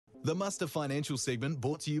The Muster Financial segment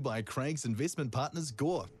brought to you by Craig's Investment Partners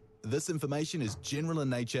Gore. This information is general in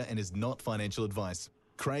nature and is not financial advice.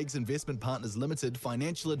 Craig's Investment Partners Limited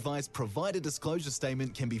financial advice provider disclosure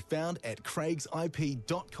statement can be found at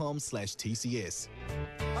craigsip.com/TCS.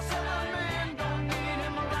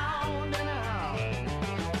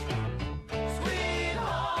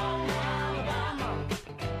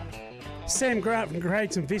 Sam Grant from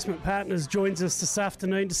Craig's Investment Partners joins us this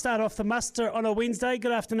afternoon to start off the muster on a Wednesday.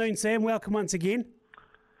 Good afternoon, Sam. Welcome once again.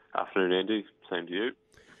 Afternoon, Andy. Same to you.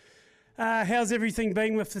 How's everything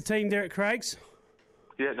been with the team there at Craig's?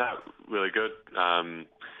 Yeah, no, really good.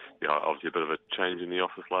 Obviously a bit of a change in the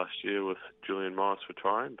office last year with Julian Morris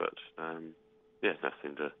retiring, but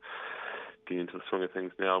nothing to get into the swing of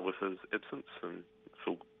things now with his absence, and it's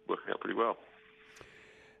all working out pretty well.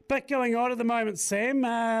 Bit going on at the moment, Sam.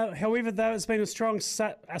 However, though, it's been a strong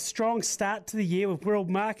start to the year with world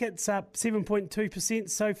markets up 7.2%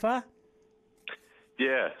 so far.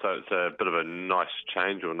 Yeah, so it's a bit of a nice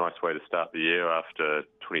change or a nice way to start the year after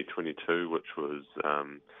 2022, which was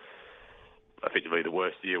effectively the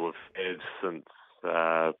worst year we've had since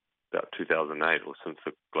about 2008 or since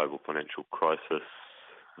the global financial crisis,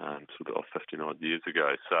 sort of 15-odd years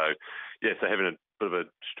ago. So having a bit of a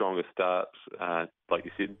stronger start, like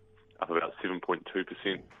you said, up about 7.2%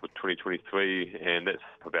 for 2023, and that's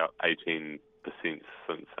about 18%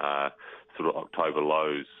 since sort of October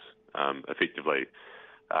lows, effectively.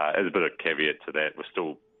 As a bit of caveat to that, we're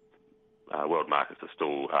still world markets are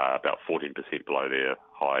still about 14% below their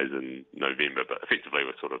highs in November, but effectively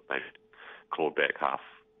we're sort of maybe clawed back half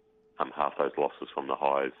those losses from the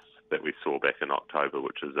highs that we saw back in October,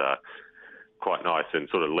 which is quite nice, and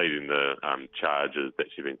sort of leading the charge has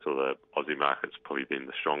actually been sort of the Aussie market's probably been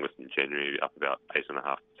the strongest in January, up about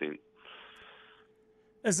 8.5%.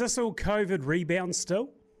 Is this all COVID rebound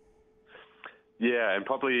still? Yeah, and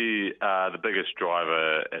probably the biggest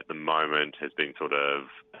driver at the moment has been sort of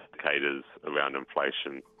indicators around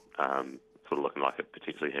inflation, sort of looking like it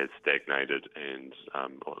potentially has stagnated and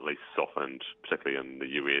or at least softened, particularly in the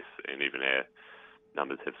US, and even our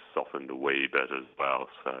numbers have softened a wee bit as well.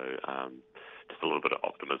 So just a little bit of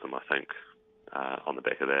optimism, I think, on the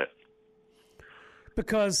back of that.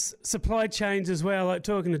 Because supply chains as well, like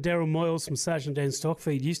talking to Daryl Moyles from Sergeant Dan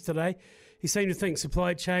Stockfeed yesterday, he seemed to think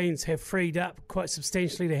supply chains have freed up quite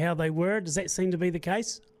substantially to how they were. Does that seem to be the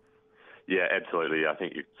case? Yeah, absolutely. I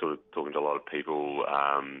think you're sort of talking to a lot of people,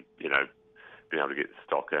 being able to get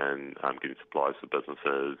stock in, getting supplies for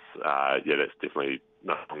businesses. That's definitely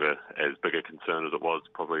no longer as big a concern as it was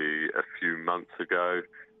probably a few months ago.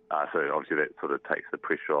 So obviously that sort of takes the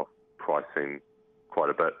pressure off pricing quite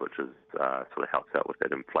a bit, which is sort of helps out with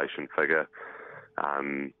that inflation figure.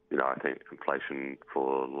 I think inflation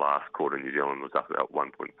for last quarter in New Zealand was up about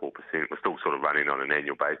 1.4%. We're still sort of running on an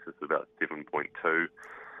annual basis about 7.2%.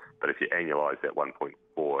 But if you annualise that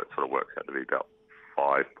 1.4%, it sort of works out to be about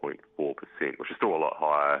 5.4%, which is still a lot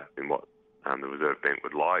higher than what the Reserve Bank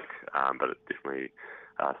would like, but it definitely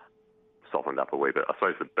softened up a wee bit. I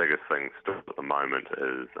suppose the biggest thing still at the moment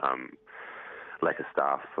is lack of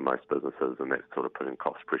staff for most businesses, and that's sort of putting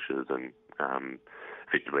cost pressures, and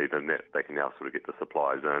effectively then that they can now sort of get the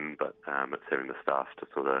supplies in, but it's having the staff to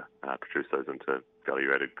sort of produce those into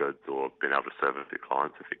value-added goods or being able to service their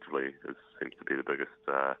clients effectively seems to be the biggest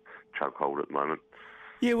chokehold at the moment.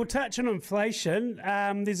 Yeah, we'll touch on inflation.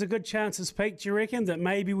 There's a good chance it's peaked, do you reckon, that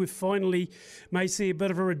maybe we finally may see a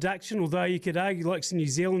bit of a reduction, although you could argue, like in New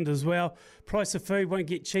Zealand as well, price of food won't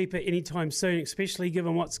get cheaper anytime soon, especially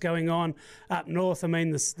given what's going on up north. I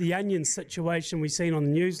mean, the onion situation we seen on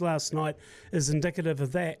the news last night is indicative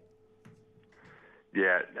of that.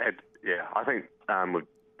 Yeah, I think we're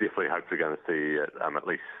definitely hopefully going to see it at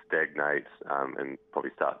least stagnate and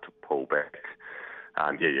probably start to pull back.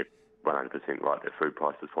 You're 100% right that food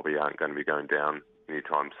prices probably aren't going to be going down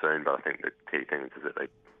anytime soon, but I think the key thing is that they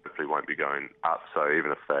hopefully won't be going up. So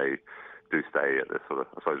even if they do stay at the sort of,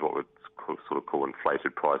 I suppose what we'd call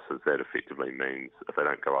inflated prices, that effectively means if they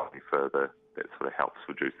don't go up any further, that sort of helps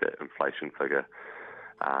reduce that inflation figure.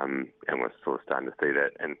 And we're sort of starting to see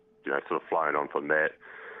that, and sort of flowing on from that.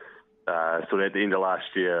 So at the end of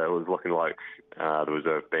last year, it was looking like the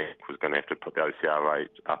Reserve Bank was going to have to put the OCR rate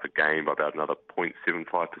up again by about another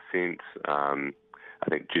 0.75%. I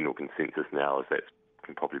think general consensus now is that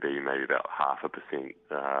can probably be maybe about 0.5%,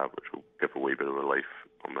 which will give a wee bit of relief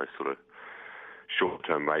on those sort of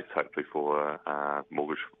short-term rates, hopefully for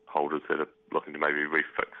mortgage holders that are looking to maybe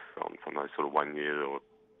refix on some of those sort of 1 year or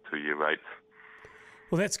 2 year rates.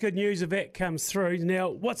 Well, that's good news if that comes through. Now,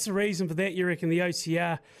 what's the reason for that, you reckon, the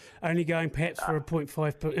OCR only going perhaps for a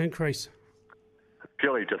 0.5 increase?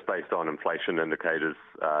 purely just based on inflation indicators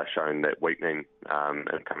showing that weakening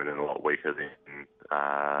and coming in a lot weaker than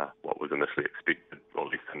what was initially expected, or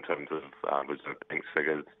at least in terms of Reserve Bank's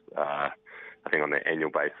figures. I think on the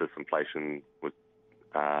annual basis, inflation was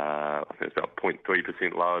I think it's about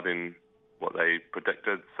 0.3% lower than what they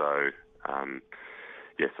predicted. So,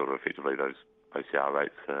 sort of effectively those OCR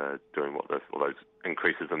rates are doing what or those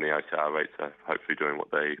increases in the OCR rates are hopefully doing what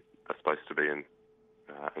they are supposed to be in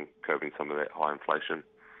curbing some of that high inflation.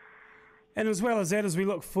 And as well as that, as we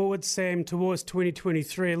look forward, Sam, towards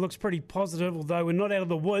 2023, it looks pretty positive, although we're not out of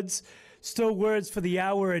the woods. Still words for the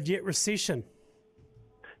R word yet, recession.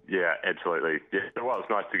 Yeah, absolutely. Yeah, well, it's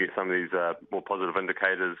nice to get some of these more positive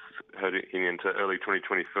indicators heading into early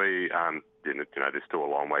 2023. There's still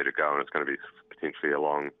a long way to go, and it's going to be potentially a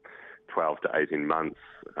long 12 to 18 months.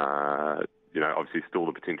 Obviously still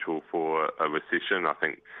the potential for a recession. I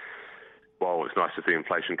think while it's nice to see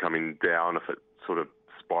inflation coming down, if it sort of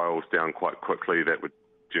spirals down quite quickly, that would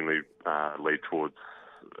generally lead towards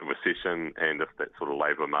a recession. And if that sort of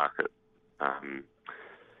labour market,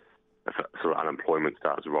 if sort of unemployment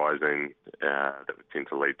starts rising, that would tend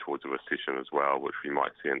to lead towards a recession as well, which we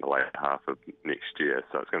might see in the later half of next year.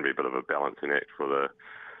 So it's going to be a bit of a balancing act for the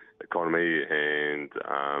economy and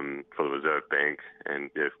for the Reserve Bank, and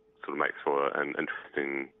sort of makes for an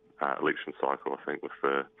interesting election cycle, I think, with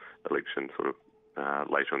the election sort of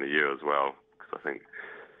later in the year as well. Because I think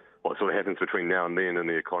what sort of happens between now and then in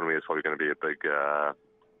the economy is probably going to be a big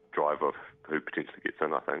driver of who potentially gets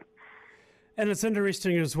in, I think. And it's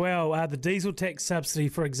interesting as well, the diesel tax subsidy,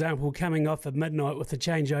 for example, coming off at midnight with the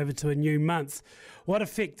changeover to a new month. What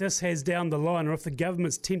effect this has down the line, or if the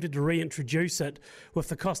government's tempted to reintroduce it with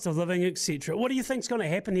the cost of living, etc. What do you think's going to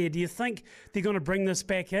happen here? Do you think they're going to bring this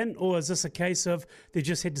back in, or is this a case of they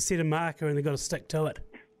just had to set a marker and they've got to stick to it?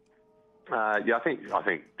 I think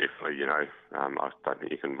definitely, I don't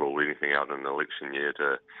think you can rule anything out in an election year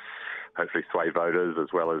to hopefully sway voters, as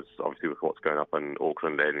well as obviously with what's going up in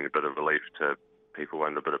Auckland, adding a bit of relief to people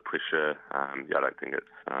under a bit of pressure. I don't think it's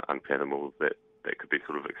unfathomable that could be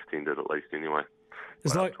sort of extended, at least anyway.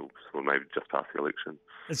 It's like, or maybe just past the election.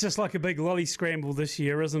 It's just like a big lolly scramble this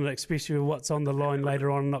year, isn't it? Especially with what's on the line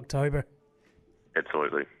later on in October.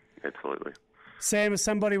 Absolutely. Sam, if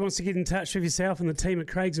somebody wants to get in touch with yourself and the team at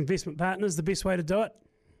Craig's Investment Partners, the best way to do it?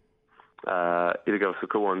 Either give us a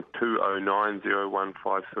call on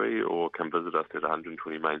 209-0153 or come visit us at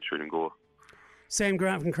 120 Main Street in Gore. Sam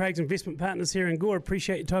Grant from Craig's Investment Partners here in Gore.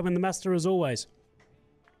 Appreciate your time in the muster as always.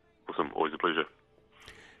 Awesome, always a pleasure.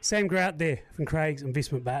 Sam Grant there from Craig's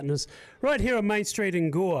Investment Partners, right here on Main Street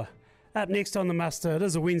in Gore. Up next on the muster, it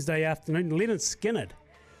is a Wednesday afternoon. Leonard Skinnard,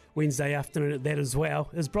 Wednesday afternoon at that as well,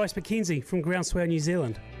 is Bryce McKenzie from Groundswell, New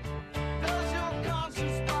Zealand.